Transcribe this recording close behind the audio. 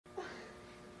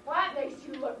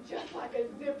just like a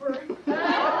zipper.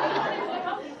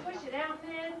 Help me push it out,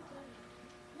 Ned.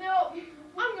 No,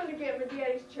 I'm gonna get my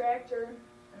daddy's tractor.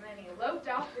 And then he loped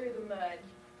off through the mud.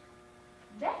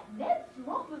 That Ned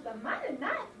Smoke was a mighty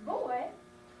nice boy.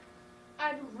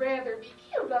 I'd rather be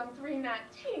killed on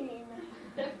 319.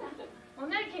 Well,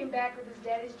 Ned came back with his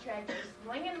daddy's tractor,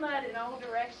 slinging mud in all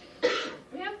directions.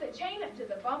 We hooked the chain up to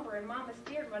the bumper, and Mama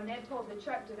steered while Ned pulled the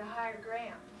truck to the higher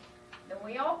ground. Then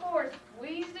we all four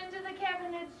squeezed into the cab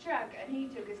of Ned's truck, and he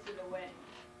took us to the wedding.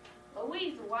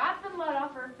 Louise wiped the mud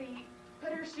off her feet,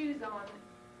 put her shoes on,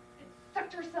 and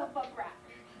sucked herself upright.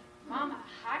 Mama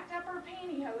hiked up her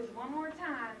pantyhose one more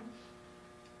time,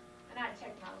 and I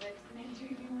checked my lips and then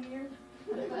drew you weird.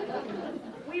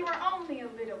 We were only a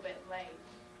little bit late.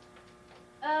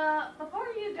 Before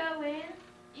you go in,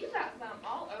 you got something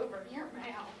all over your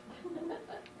mouth.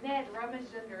 Ned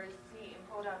rummaged under his seat and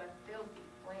pulled out a filthy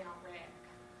flannel rag.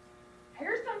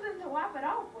 Here's something to wipe it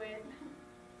off with.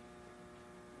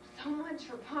 So much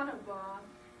for Pontobob.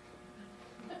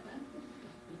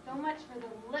 So much for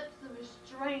the lips of a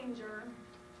stranger.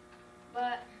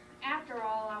 But after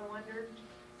all, I wondered,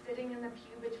 sitting in the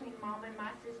pew between Mom and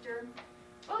my sister,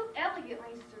 both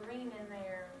elegantly serene in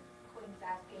their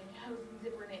queen-size pantyhose and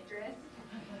zipper knit dress,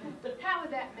 how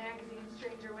would that magazine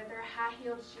stranger with her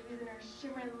high-heeled shoes and her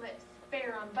shimmering lips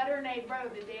fare on Butternay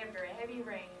Road the day after a heavy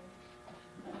rain?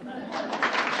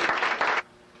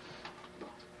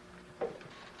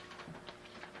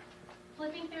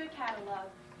 Flipping through a catalog,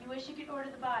 you wish you could order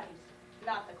the bodies,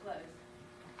 not the clothes.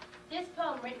 This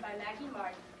poem, written by Maggie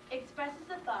Martin, expresses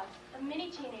the thoughts of many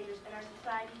teenagers in our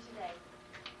society today.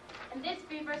 In this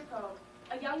free-verse poem,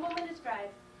 a young woman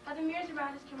describes how the mirrors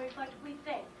around us can reflect what we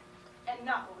think, and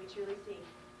not what we truly see.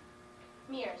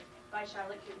 Mirrors, by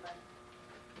Charlotte Cooper.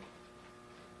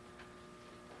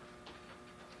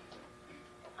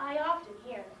 I often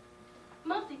hear,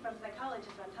 mostly from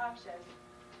psychologists on talk shows,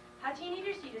 how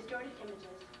teenagers see distorted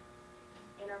images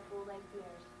in our full-length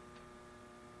mirrors.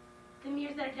 The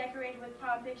mirrors that are decorated with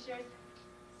prom pictures,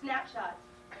 snapshots,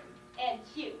 and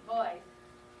cute boys.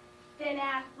 Ben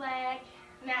Affleck,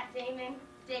 Matt Damon,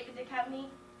 David Duchovny.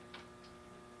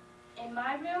 In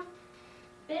my room,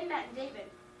 Ben, Matt, and David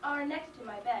are next to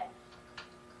my bed.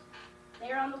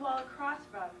 They are on the wall across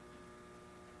from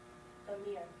the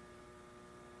mirror.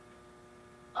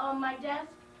 On my desk,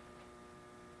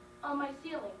 on my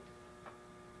ceiling,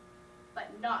 but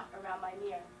not around my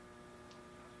mirror.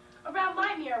 Around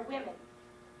my mirror are women.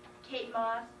 Kate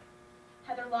Moss,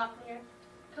 Heather Locklear,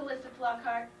 Callista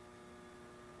Flockhart.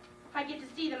 I get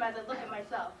to see them as I look at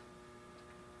myself.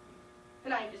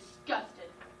 And I am disgusted.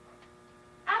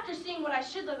 After seeing what I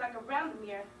should look like around the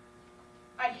mirror,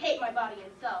 I hate my body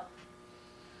and self.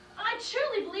 I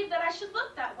truly believe that I should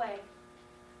look that way.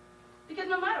 Because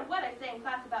no matter what I say in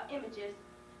class about images,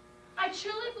 I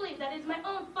truly believe that it's my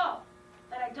own fault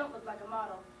that I don't look like a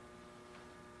model.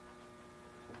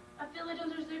 I feel I don't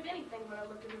deserve anything when I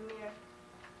look in the mirror.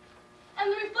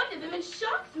 And the reflective image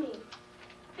shocks me.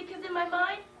 Because in my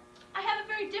mind, I have a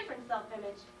very different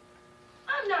self-image.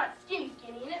 I'm not skinny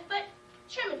in it, but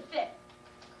trim and fit.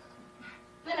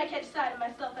 Then I catch sight of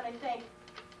myself and I think,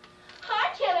 I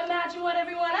can't imagine what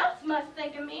everyone else must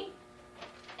think of me.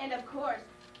 And of course,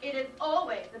 it is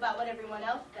always about what everyone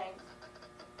else thinks.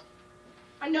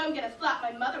 I know I'm gonna slap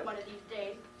my mother one of these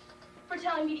days for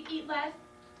telling me to eat less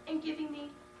and giving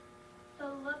me the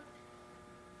look.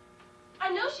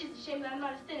 I know she's ashamed that I'm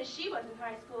not as thin as she was in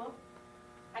high school.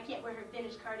 I can't wear her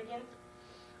vintage cardigans.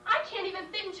 I can't even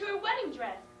fit into her wedding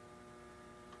dress.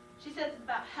 She says it's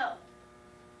about health.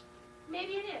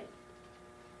 Maybe it is.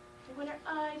 And when her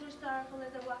eyes are sorrowful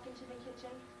as I walk into the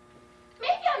kitchen,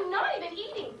 maybe I'm not even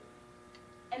eating.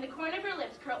 And the corner of her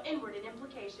lips curl inward in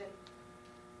implication.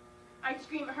 I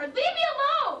scream at her, leave me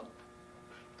alone!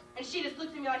 And she just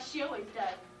looks at me like she always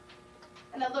does.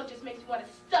 And that look just makes me want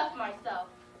to stuff myself.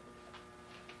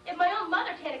 If my own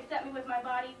mother can't accept me with my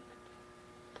body,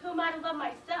 who am I to love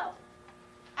myself?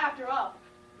 After all,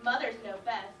 mothers know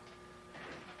best.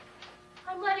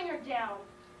 I'm letting her down.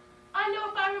 I know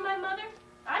if I were my mother,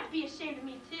 I'd be ashamed of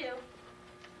me too.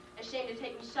 Ashamed to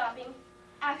take me shopping,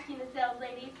 asking the sales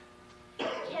ladies,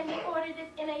 can we order this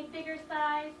in a bigger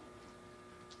size?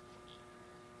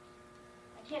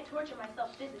 I can't torture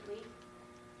myself physically.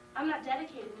 I'm not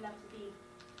dedicated enough to be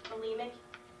bulimic,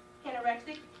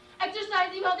 anorexic,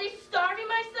 exercising all day, starving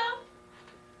myself.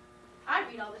 I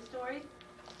read all the stories,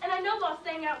 and I know while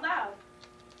saying out loud,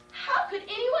 how could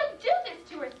anyone do this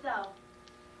to herself?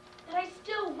 And I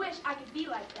still wish I could be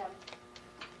like them.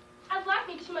 I'd like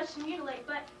me too much to mutilate,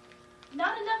 but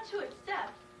not enough to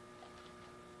accept.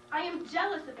 I am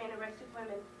jealous of anorexic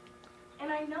women,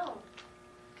 and I know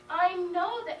I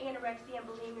know that anorexia and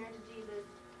bulimia are diseases.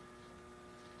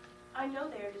 I know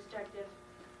they are destructive.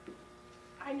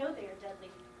 I know they are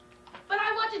deadly. But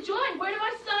I want to join. Where do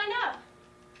I sign up?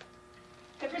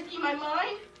 If risking my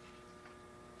mind,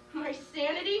 my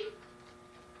sanity,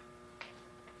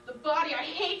 the body I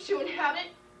hate to inhabit,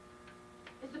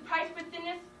 is the price for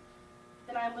thinness,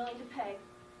 then I am willing to pay.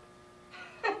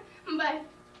 But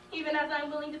even as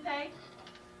I'm willing to pay,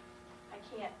 I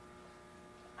can't.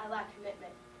 I lack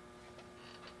commitment.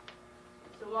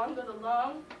 So long go the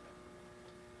long,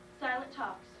 silent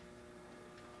talks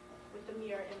with the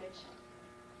mirror image.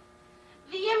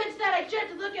 The image that I dread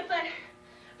to look at, but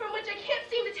from which I can't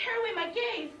seem to tear away my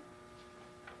gaze.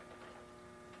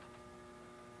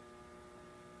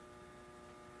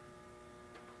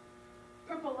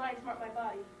 Purple lines mark my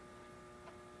body.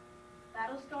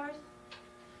 Battle scars?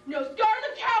 No scars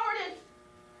of cowardice!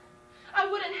 I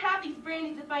wouldn't have these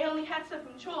brandies if I only had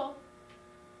self-control.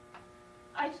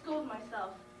 I scold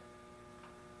myself.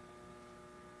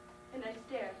 And I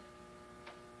stare,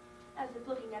 as if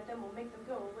looking at them will make them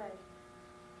go away.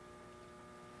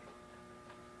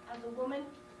 As a woman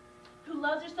who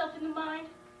loves herself in the mind,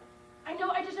 I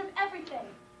know I deserve everything,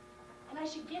 and I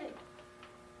should get it.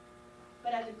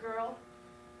 But as a girl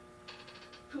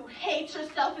who hates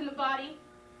herself in the body,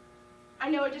 I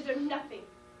know I deserve nothing,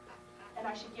 and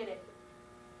I should get it.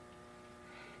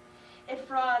 It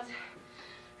frauds.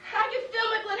 I can feel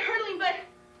my blood hurtling, but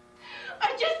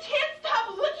I just can't stop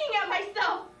looking at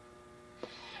myself.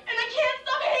 And I can't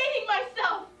stop hating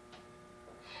myself.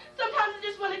 Sometimes I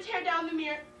just want to tear down the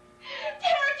mirror. Tear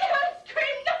it down and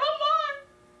scream, no more!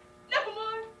 No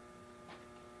more!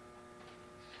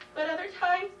 But other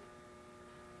times,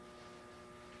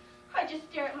 I just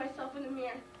stare at myself in the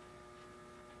mirror.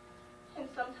 And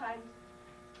sometimes,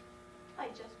 I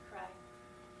just cry.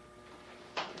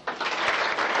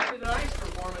 Tonight's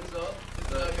performance of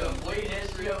The Complete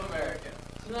History of America.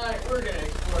 Tonight, we're going to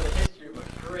explore the history of a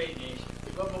great nation.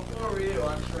 But before we do,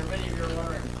 I'm sure many of you are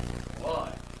wondering,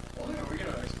 why? Why are we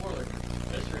going to explore the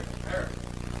history of America?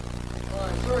 Well,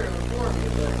 I'm sorry to inform you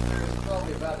that there's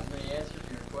probably about as many answers to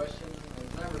your questions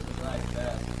as members of tonight's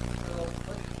cast. So,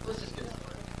 let's just get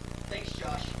started. Thanks,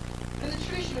 Josh. In the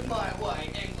tradition of my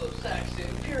white, Anglo-Saxon,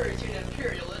 Puritan,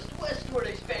 imperialist, westward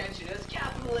expansionist,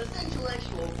 capitalist,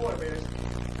 intellectual forebears,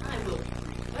 I will be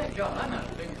brief. Thank God, I'm out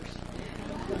of fingers.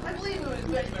 I believe it was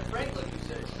Benjamin Franklin who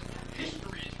said,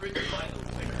 history is written by the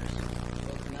winners.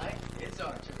 Well, tonight, it's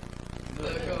our turn.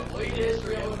 The Complete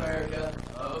History of America,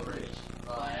 abridged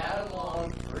by Adam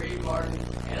Long, Reed Martin,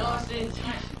 and Austin Tick.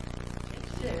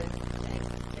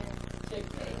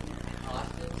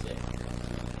 Austin Tick.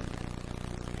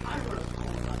 I wrote a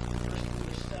poem about the first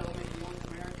English settlement in North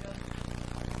America.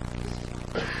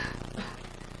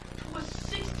 It was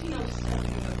 1607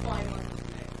 in the fine month of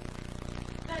May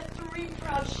that 3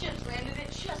 proud ships landed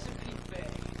at Chesapeake Bay.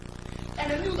 And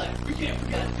a new life began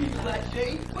for God's people that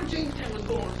day. When Jamestown was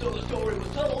born, so the story was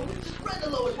told. To spread the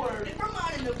lowest word and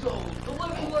reminding them told. The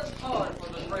living was hard for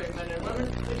the brave men and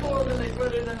women. They toiled and they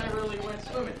gritted and they really went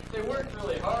swimming. They worked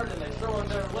really hard and they sewed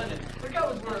their linen. Their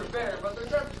covers were fair, but their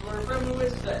dresses were firmly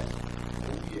withstood.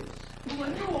 Yes.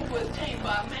 When Europe was tamed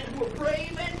by men who were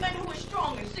brave and men who were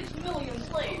strong, and 6 million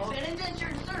slaves and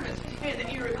indentured servants, and the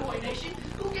Iroquois nation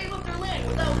who gave up their land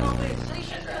without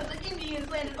compensation because the Indians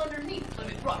landed underneath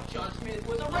Plymouth Rock. John Smith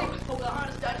was a rapist,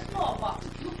 Pocahontas died of smallpox,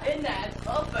 and that's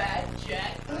a fact,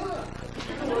 Jack.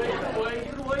 Give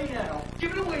it away now.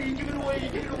 Give it away now.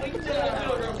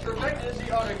 Pilgrims perfected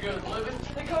the art of good living.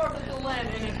 They carved up the land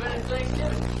and invented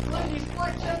Thanksgiving. Ladies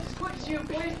fled just as quick as you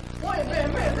please. Why a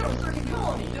bad man? There was 30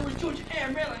 colonies. There was Georgia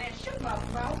and Maryland and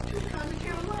Shipmouth Mouth, 2 times in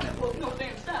Carolina, both north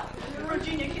and south,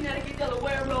 Virginia, Connecticut,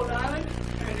 Delaware, Rhode Island,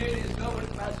 and it is known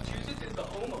as Massachusetts is the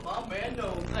home of our man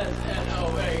known That's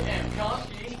N-O-A-M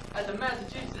Chomsky at the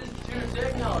Massachusetts Institute of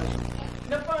Technology.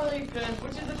 Now finally, Penn,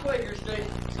 which is the Quaker state.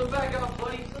 So back off,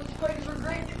 buddy. Those Quakers were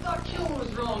great. They thought killing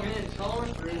was wrong and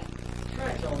intolerance rude.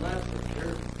 Scratch on that for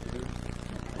sure, dude.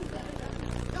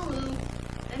 Hello,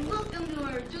 and welcome to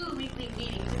our 2 weekly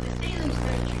meetings of the Salem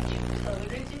Star Church of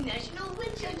Tolerance and National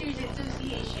Witch Hunters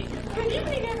Association. Good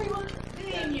evening, everyone. I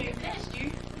am your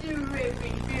pastor, the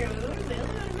Reverend Farrell Orwell,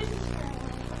 or Mrs. Farwell.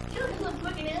 Couple of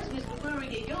quick announcements before we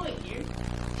get going here.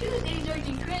 Tuesday,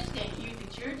 Sergeant Crest night here at the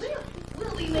church.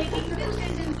 We'll be making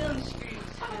filters and thumb screws.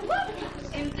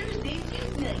 And Thursday,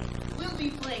 Tuesday night, we'll be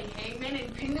playing Hangman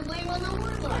and pin the blame on the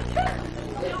warlock.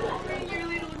 Don't bring your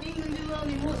little demons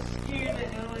along and we'll scare the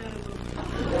hell out of them.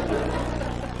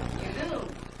 You know,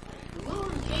 the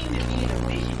Lord came to me in a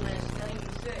vision last night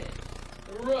and said,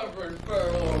 Reverend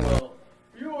Farrell Orwell,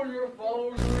 you and your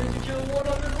followers are going to kill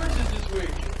 100 witches this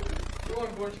week. Join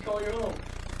wouldn't you call you home?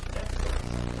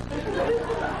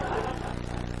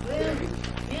 Well,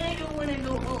 I don't want to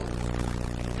go home.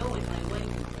 I know it's my wife.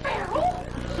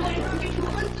 So I urge you to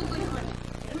hunt the good hunt.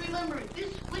 And remember,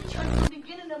 this witch hunt will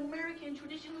begin in American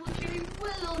tradition will carry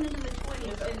well on into the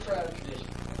 20th It's a century. proud tradition.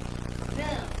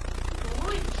 Now, to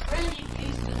avoid tragic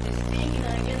cases of mistaken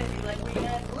identity like we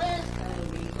had last time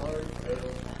we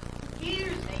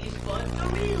here's how you spot the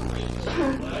real witch.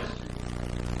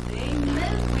 They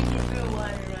melt when you throw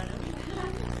water on them.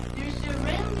 They're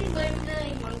surrounded by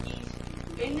flying monkeys,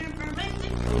 and they're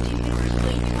forensic coaches that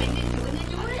persuade you when they're doing the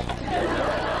duet.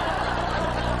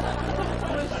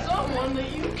 With someone that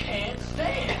you can't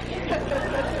stand.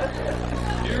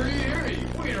 Eerie,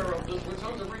 we interrupt this witch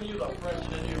hunt to bring you the French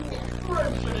and Indian War.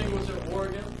 French and English at war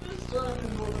again, this time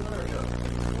in North America. Of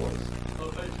course, the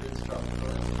Patriots dropped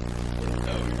first.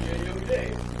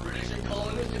 Okay. British and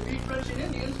colonists defeat French and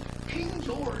Indians. King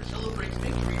George celebrates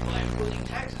victory by imposing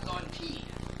taxes on tea,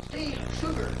 steam,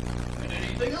 sugar, and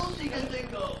anything else he can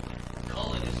think of.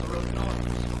 Colonists are up in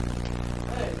arms.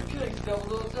 Hey, the kings doubled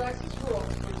those taxes. We're all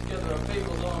put together a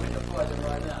people's army to fight them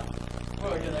right now.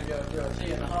 We're gonna go through a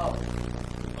tea in the harbor.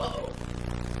 Uh-oh.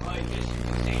 I guess you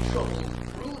can say trouble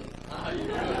brewing.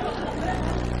 You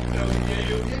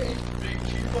Okay. Big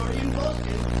Tea Party in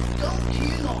Boston. Don't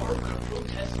tea in the harbor to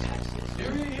protest taxes.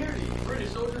 Eerie,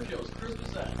 British soldier kills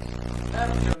Christmas Adams.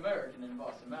 African American in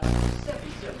Boston, Massachusetts,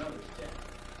 77 others dead.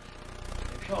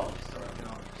 The colonists are up in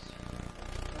arms.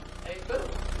 Hey, Phil,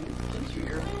 didn't you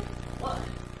hear me? What?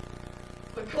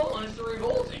 The colonists are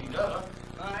revolting, duh.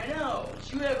 I know.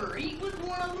 Did you ever eat with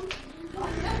one of them?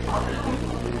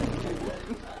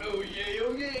 Oh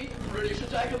yay. British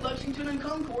attack of Lexington and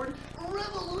Concord.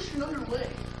 Revolution underway.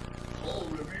 Paul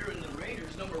Revere and the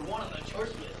Raiders #1 on the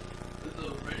charts list.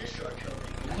 The British are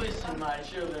coming. Listen, my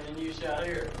children, and you shall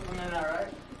hear. Isn't that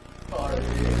right? Father,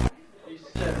 he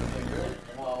said something good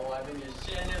while wiping his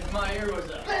chin, and my ear was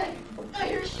up. Bang! I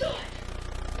hear a shot.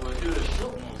 Well, do the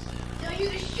shot, most. I hear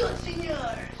the shot,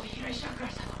 senor. We hear a shot,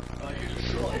 Grasshopper. I hear the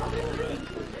shot.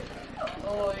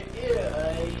 Oh,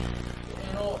 yeah,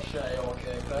 in all shay,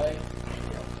 okay, Peg.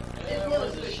 There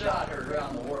was a shot heard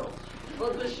around the world.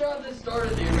 But the shot that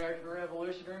started the American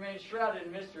Revolution remains shrouded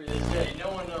in mystery this day. No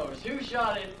one knows who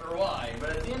shot it or why, but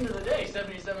at the end of the day,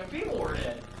 77 people were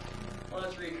dead. Well,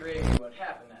 let's recreate what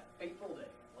happened that fateful day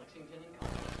at Lexington and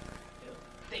Concord.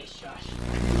 Thanks, Josh.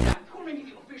 According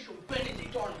to the official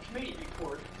Benedict Arnold Committee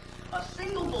report, a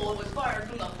single bullet was fired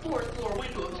from the 4th floor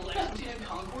window of the Lexington and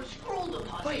Concord scroll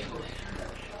depository.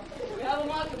 We have a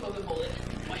mock-up of the bullet.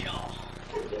 Wow.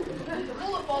 The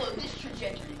bullet followed this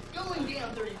trajectory, going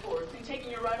down 34th and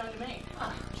taking a right onto Main.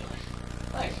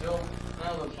 Thanks, Phil.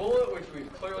 Now the bullet, which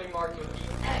we've clearly marked with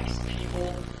the X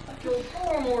people, killed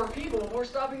 4 more people before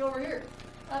stopping over here.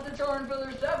 At the Tar and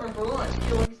Feathers Tavern for lunch,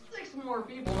 killing 6 more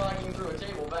people knocking through a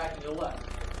table back to the left.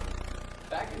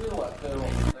 Back to the left, Phil.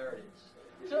 There it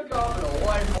is. Took off in a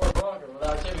white Ford Bronco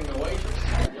without tipping the waitress.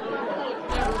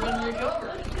 Never been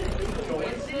recovered.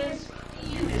 Coincidence?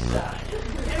 You decide.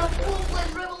 And a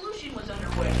full-fledged revolution was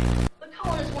underway. The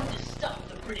colonists wanted to stop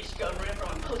the British government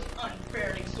from imposing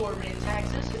unfair and exorbitant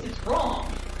taxes. It's wrong.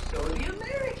 So the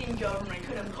American government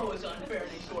could impose unfair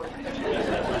and exorbitant taxes.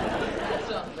 That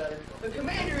sounds better. The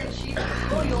commander-in-chief of the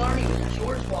colonial army was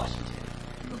George Washington,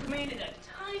 who commanded a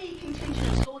tiny contingent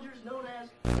of soldiers known as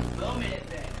the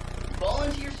Minutemen.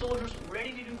 Volunteer soldiers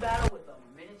ready to do battle with a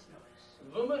minute's notice.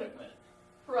 The Minutemen.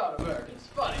 Proud Americans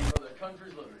fighting for their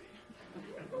country's liberty.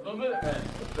 The Minutemen,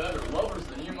 better lovers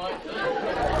than you might think.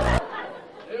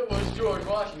 It was George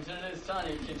Washington and his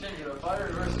tiny contingent of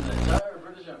fighters versus the entire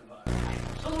British Empire.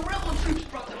 So the rebel troops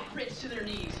brought the Brits to their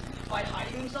knees by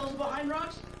hiding themselves behind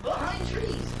rocks, behind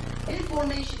trees. In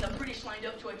formation, the British lined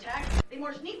up to attack. They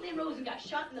marched neatly in rows and got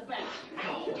shot in the back.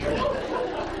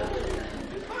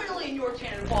 Finally, in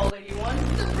Yorktown and Fall 81,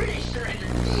 the British surrendered.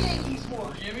 The Yankees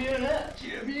won. Give me an F.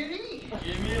 Give me an E.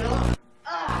 Give me an R.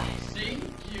 I. C.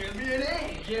 Give me an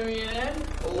A. Give me an N.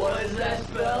 What does that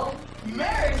spell?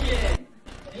 American.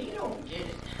 They don't get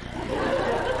it.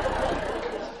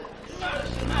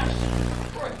 Madison. Madison.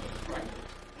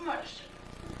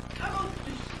 How about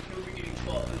this? You'll be getting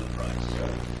 12 in the price.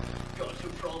 Got a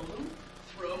problem?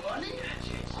 Throw money at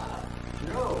it.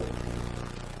 No.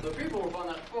 The people will find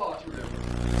that far too different.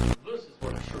 This is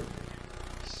what it should be.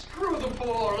 Screw the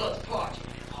poor, let's party.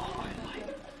 Oh, I like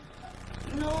it.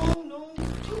 No,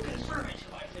 too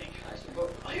conservative, I think. I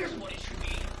suppose. Here's what it should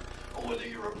be. Whether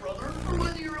you're a brother or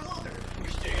whether you're a mother,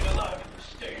 you're staying alive.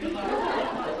 I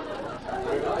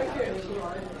can't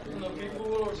and the people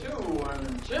will too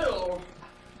until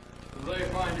they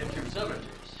find it too 70s.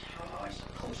 Oh, I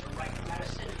suppose you're right,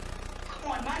 Madison.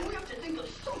 Come on, man, we have to think